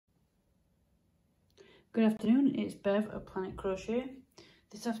Good afternoon, it's Bev at Planet Crochet.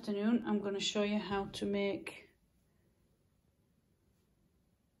 This afternoon I'm going to show you how to make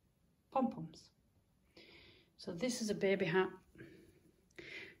pom-poms. So this is a baby hat,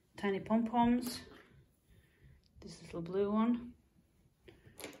 tiny pom-poms, this little blue one.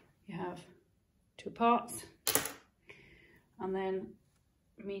 You have two parts and then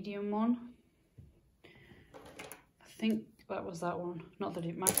medium one. I think that was that one, not that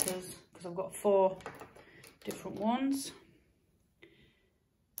it matters because I've got 4 different ones.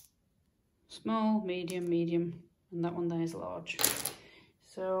 Small, medium, medium, and that one there is large.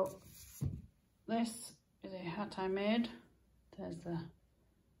 So this is a hat I made. There's the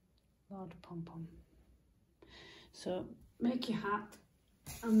large pom-pom. So make your hat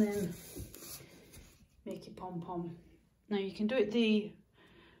and then make your pom-pom. Now you can do it the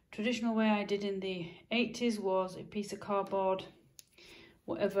traditional way I did in the 80s, was a piece of cardboard,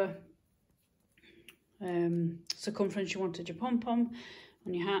 whatever circumference you wanted your pom-pom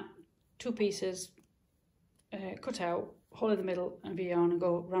on your hat, 2 pieces, cut out, hole in the middle of your yarn and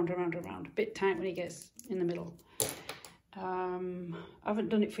go round and round and round. A bit tight when it gets in the middle. I haven't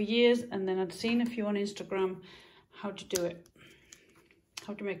done it for years, and then I'd seen a few on Instagram how to do it.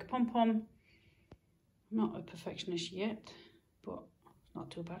 How to make a pom-pom. I'm not a perfectionist yet, but it's not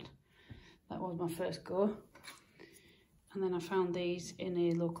too bad. That was my first go. And then I found these in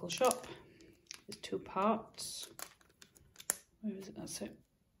a local shop. There's 2 parts. Where is it? That's it.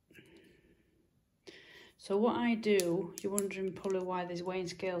 So what I do, you're wondering probably why there's weighing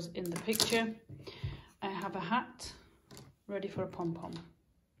scales in the picture. I have a hat ready for a pom-pom.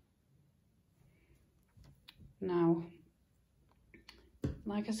 Now,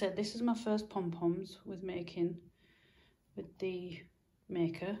 like I said, this is my first pom-poms with making with the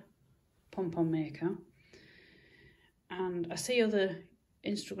maker, pom-pom maker. And I see other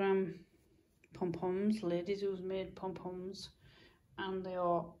Instagram pom-poms, ladies who's made pom-poms, and they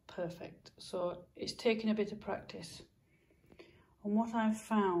are perfect. So it's taken a bit of practice. And what I've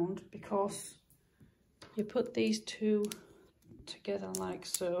found, because you put these 2 together like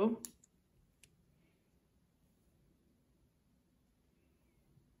so,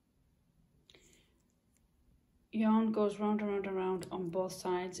 yarn goes round and round and round on both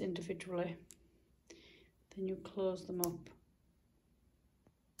sides individually. Then you close them up.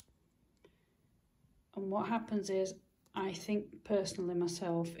 And what happens is, I think personally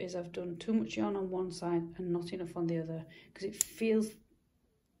myself, is I've done too much yarn on one side and not enough on the other, because it feels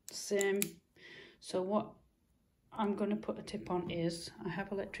the same. So what I'm going to put a tip on is, I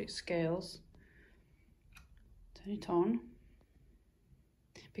have electric scales. Turn it on,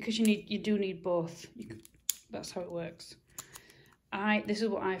 because you do need both. That's how it works. This is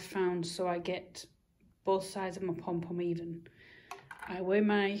what I found, so I get both sides of my pom-pom even. I weigh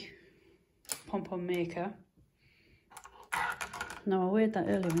my pom-pom maker. Now I weighed that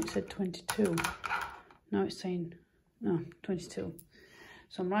earlier and it said 22. Now it's saying, no, 22.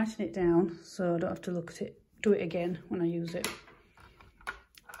 So I'm writing it down so I don't have to look at it, do it again when I use it.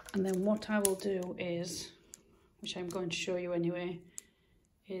 And then what I will do is, which I'm going to show you anyway,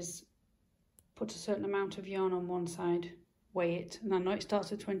 is put a certain amount of yarn on one side, weigh it, and I know it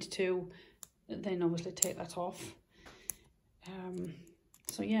starts at 22, then obviously take that off.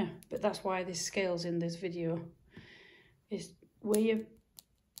 So yeah, but that's why this scale's in this video, is where you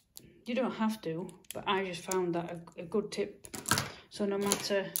don't have to, but I just found that a good tip. So no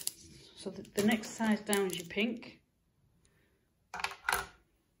matter, so the next size down is your pink,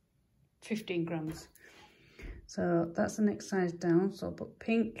 15 grams. So that's the next size down, so I'll put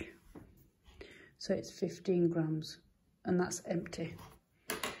pink, so it's 15 grams, and that's empty.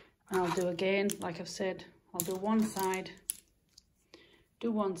 And I'll do again, like I've said, I'll do one side,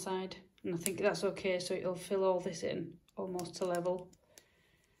 and I think that's okay, so it'll fill all this in almost to level.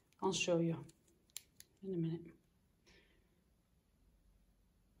 I'll show you in a minute.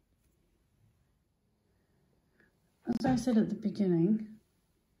 As I said at the beginning,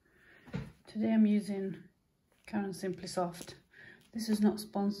 today I'm using Caron Simply Soft. This is not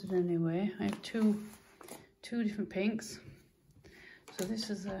sponsored in any way. I have two different pinks. So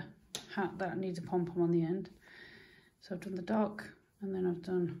this is a hat that needs a pom-pom on the end. So I've done the dark and then I've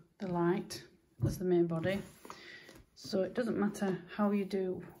done the light as the main body. So it doesn't matter how you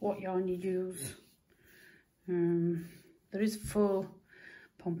do, what yarn you use. There is full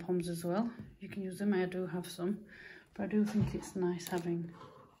pom-poms as well. You can use them. I do have some, but I do think it's nice having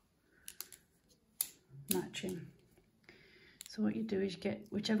matching. So what you do is you get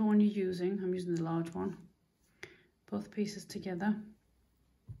whichever one you're using. I'm using the large one. Both pieces together.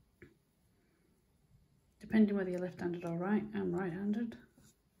 Depending whether you're left-handed or right. I'm right-handed.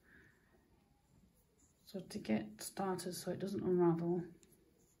 So to get started so it doesn't unravel,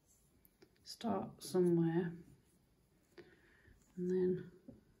 start somewhere and then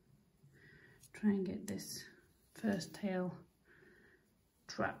try and get this first tail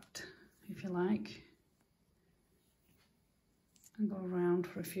trapped, if you like, and go around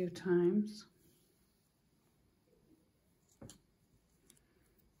for a few times.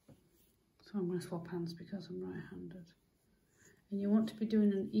 So I'm going to swap hands because I'm right-handed. And you want to be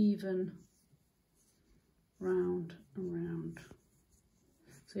doing an even round and round.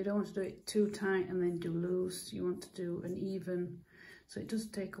 So you don't want to do it too tight and then do loose. You want to do an even, so it does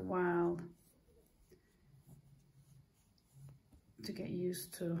take a while to get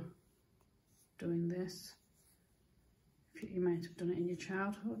used to doing this. You might have done it in your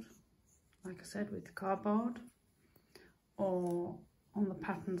childhood, like I said, with cardboard, or on the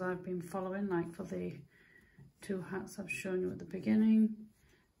patterns I've been following, like for the 2 hats I've shown you at the beginning.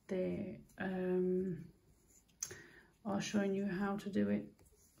 They are showing you how to do it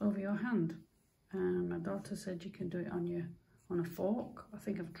over your hand. And my daughter said you can do it on a fork. I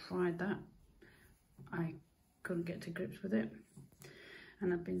think I've tried that. I couldn't get to grips with it.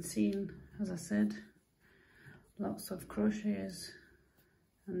 And I've been seeing, as I said, lots of crocheters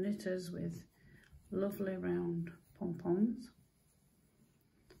and knitters with lovely round pom-poms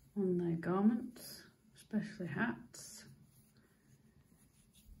on their garments, especially hats.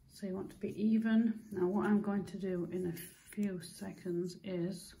 So you want to be even. Now what I'm going to do in a few seconds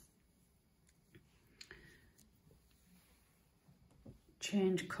is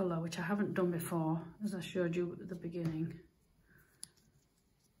change colour, which I haven't done before, as I showed you at the beginning.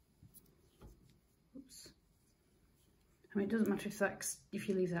 Oops. I mean, it doesn't matter if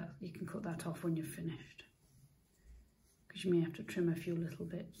you leave that, you can cut that off when you're finished, because you may have to trim a few little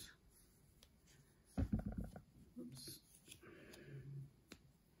bits. Oops.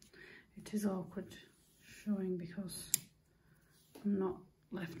 It is awkward showing because I'm not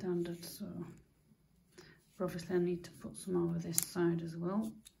left-handed, so obviously I need to put some over this side as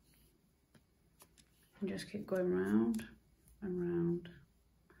well. And just keep going round and round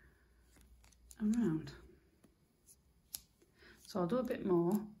and round. So I'll do a bit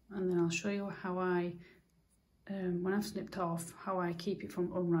more and then I'll show you how I, when I've snipped off, how I keep it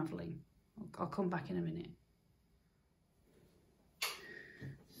from unravelling. I'll come back in a minute.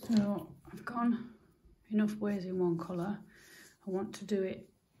 So I've gone enough ways in one colour. I want to do it,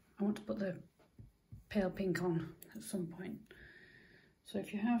 I want to put the pale pink on at some point. So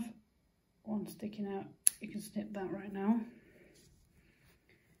if you have one sticking out, you can snip that right now.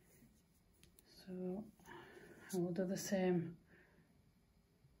 So I will do the same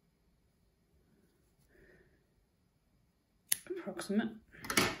approximate.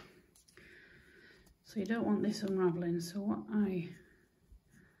 So you don't want this unravelling. So what I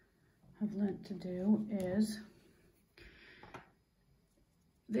have learnt to do is,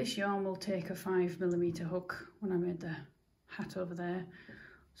 this yarn will take a 5mm hook when I made the hat over there.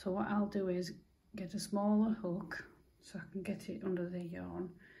 So what I'll do is get a smaller hook so I can get it under the yarn,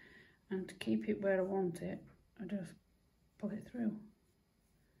 and to keep it where I want it, I just pull it through.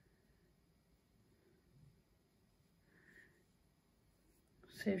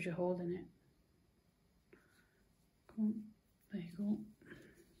 Saves you holding it. Come on, there you go.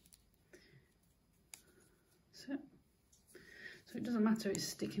 So it doesn't matter, it's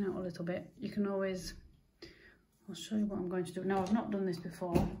sticking out a little bit. You can always, I'll show you what I'm going to do. Now I've not done this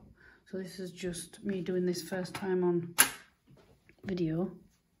before, so this is just me doing this first time on video.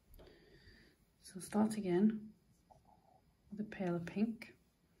 So start again with a paler pink,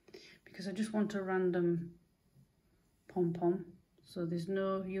 because I just want a random pom-pom. So there's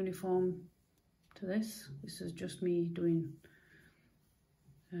no uniform to this. This is just me doing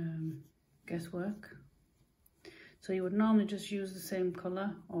guesswork. So you would normally just use the same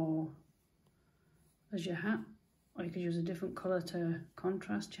colour or as your hat, or you could use a different colour to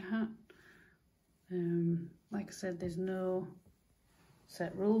contrast your hat. Like I said, there's no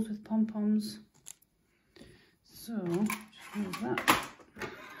set rules with pom-poms. So just use that.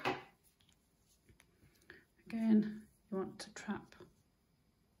 Again, you want to trap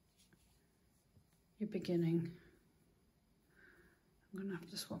your beginning. I'm going to have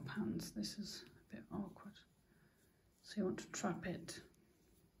to swap hands. This is a bit awkward. So you want to trap it.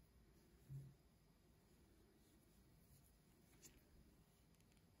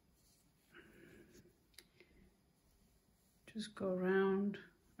 Just go round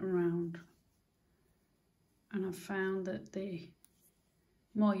and round. And I've found that the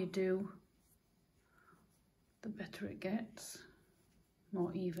more you do, the better it gets.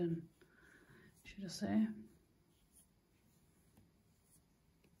 More even, should I say.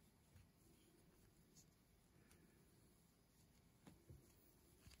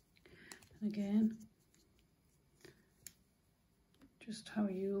 again, just how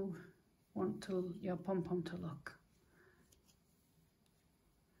you want your pom-pom to look.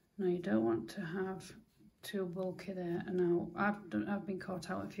 Now you don't want to have too bulky there, and now I've been caught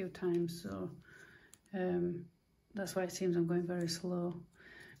out a few times, so that's why it seems I'm going very slow,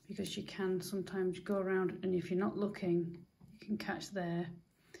 because you can sometimes go around, and if you're not looking, you can catch there,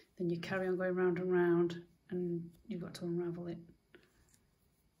 then you carry on going round and round, and you've got to unravel it.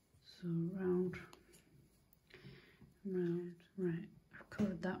 So round, round, right, I've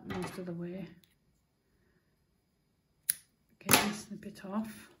covered that most of the way. Okay, snip it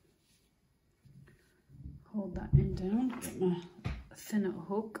off. Hold that end down, get my thinner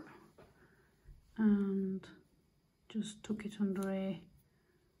hook, and just tuck it under a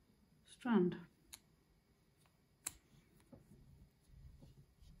strand.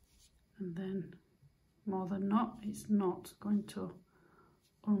 And then, more than not, it's not going to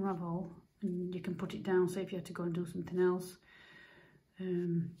unravel, and you can put it down, say if you had to go and do something else, or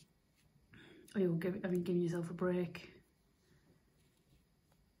you'll giving yourself a break.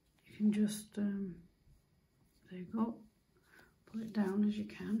 You can just, there you go, pull it down as you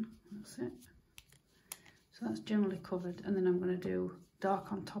can, that's it. So that's generally covered, and then I'm going to do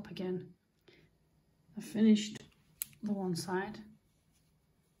dark on top again. I've finished the one side,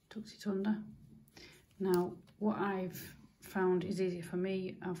 tucked it under. Now what I've found is easier for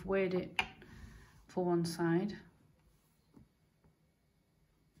me, I've weighed it for one side.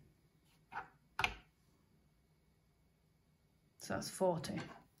 So that's 40.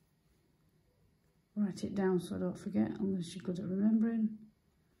 Write it down so I don't forget, unless you're good at remembering.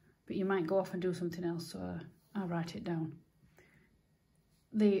 But you might go off and do something else, so I write it down.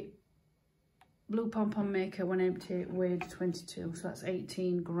 The blue pom-pom maker, when empty, weighed 22, so that's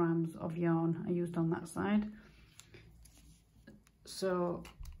 18 grams of yarn I used on that side. So,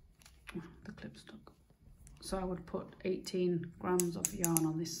 the clip stuck. So I would put 18 grams of yarn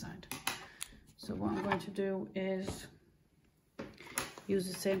on this side. So what I'm going to do is use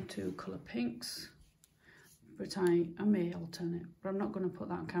the same two colour pinks, but I may alternate, but I'm not going to put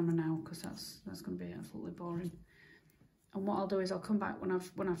that on camera now because that's going to be absolutely boring. And what I'll do is I'll come back when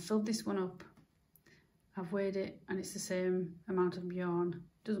I've filled this one up, I've weighed it, and it's the same amount of yarn.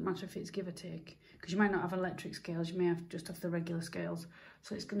 Doesn't matter if it's give or take, because you might not have electric scales, you may just have the regular scales,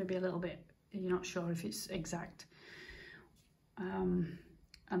 so it's going to be a little bit, you're not sure if it's exact. And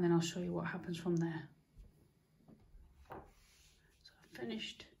then I'll show you what happens from there. So I've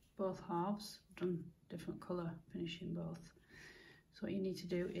finished both halves, done different colour finishing both. So what you need to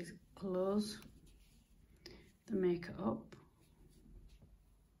do is close the maker up,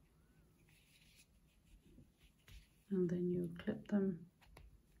 and then you clip them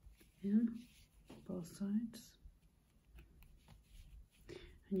in both sides,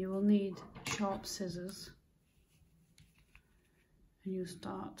 and you will need sharp scissors, and you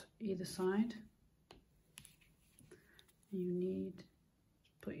start either side, and you need to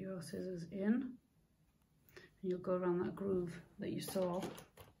put your scissors in, and you'll go around that groove that you saw.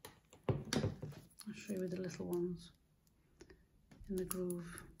 I'll show you with the little ones in the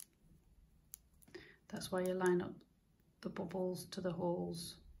groove. That's why you line up the bubbles to the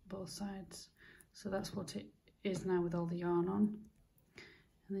holes both sides. So that's what it is now with all the yarn on.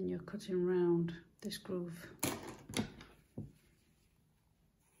 And then you're cutting round this groove.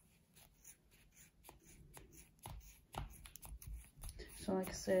 So like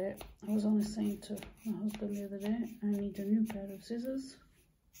I said, I was only saying to my husband the other day, I need a new pair of scissors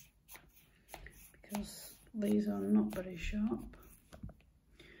because these are not very sharp.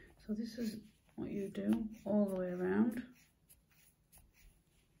 So this is what you do all the way around.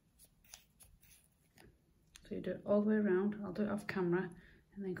 So you do it all the way around. I'll do it off camera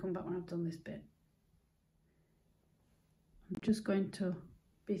and then come back when I've done this bit. I'm just going to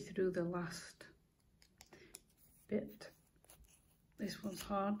be through the last bit. This one's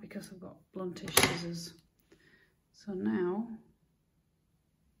hard because I've got bluntish scissors. So now,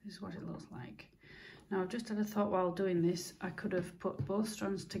 this is what it looks like. Now I've just had a thought while doing this, I could have put both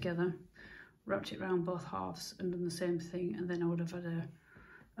strands together, wrapped it around both halves and done the same thing, and then I would have had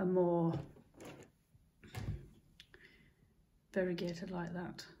a more variegated like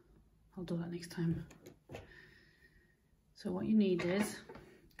that. I'll do that next time. So what you need is,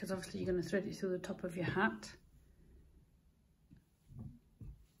 because obviously you're going to thread it through the top of your hat,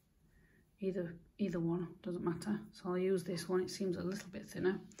 either one, doesn't matter. So I'll use this one, it seems a little bit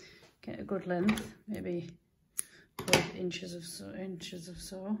thinner. Get a good length, maybe 12 inches or so,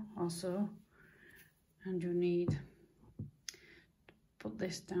 and you need to put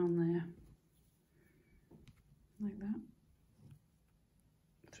this down there, like that,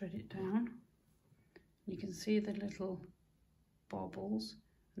 thread it down. You can see the little baubles,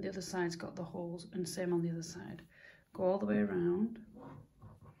 and the other side's got the holes, and same on the other side. Go all the way around.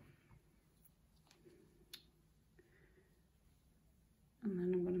 And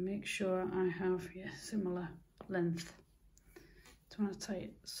then I'm going to make sure I have similar length. So I want to tie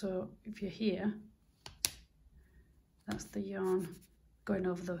it. So if you're here, that's the yarn going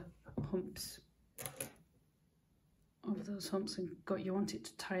over the humps, over those humps, and you want it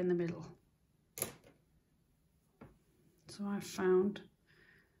to tie in the middle. So I found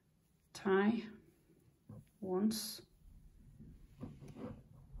tie once,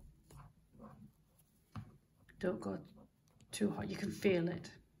 don't go too hot, you can feel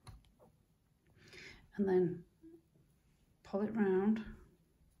it, and then pull it round,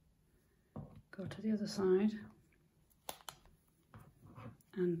 go to the other side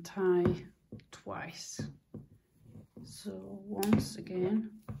and tie twice. So once again,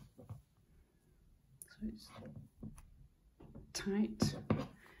 so it's tight,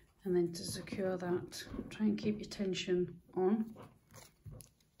 and then to secure that, try and keep your tension on,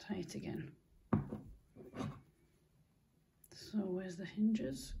 tie it again. So where's the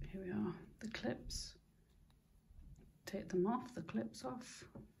hinges? Here we are, the clips. Take them off, the clips off,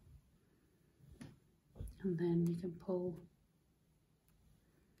 and then you can pull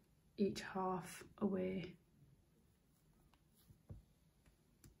each half away.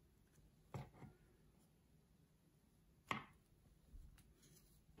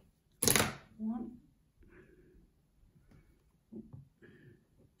 One,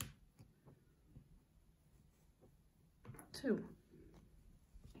 two,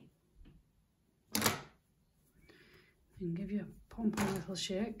 and give your pom-pom a little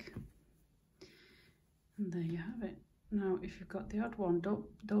shake, and there you have it. Now if you've got the odd one,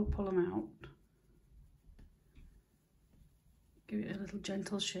 don't pull them out, give it a little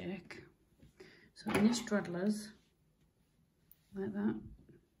gentle shake. So in your straddlers, like that,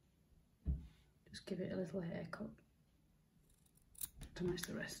 just give it a little haircut to match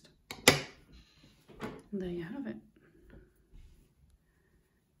the rest. And there you have it.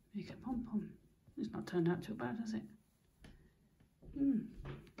 Make a pom-pom. It's not turned out too bad, has it?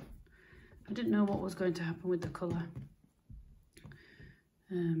 I didn't know what was going to happen with the colour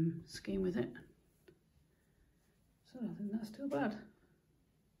scheme with it. So I don't think that's too bad.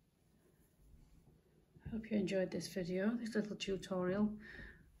 I hope you enjoyed this video, this little tutorial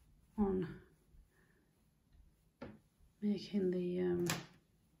on making the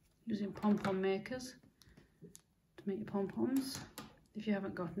using pom-pom makers to make your pom-poms. If you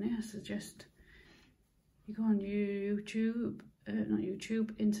haven't got any, I suggest you go on YouTube, not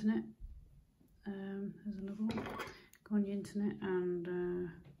YouTube, internet. There's another one. Go on your internet and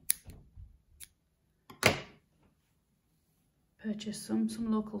purchase some.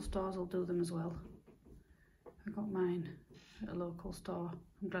 Some local stores will do them as well. I got mine at a local store.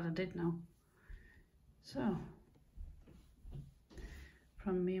 I'm glad I did now. So,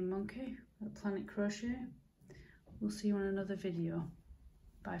 from me and Monkey at Planet Crochet, we'll see you on another video.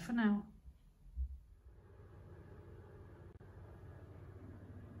 Bye for now.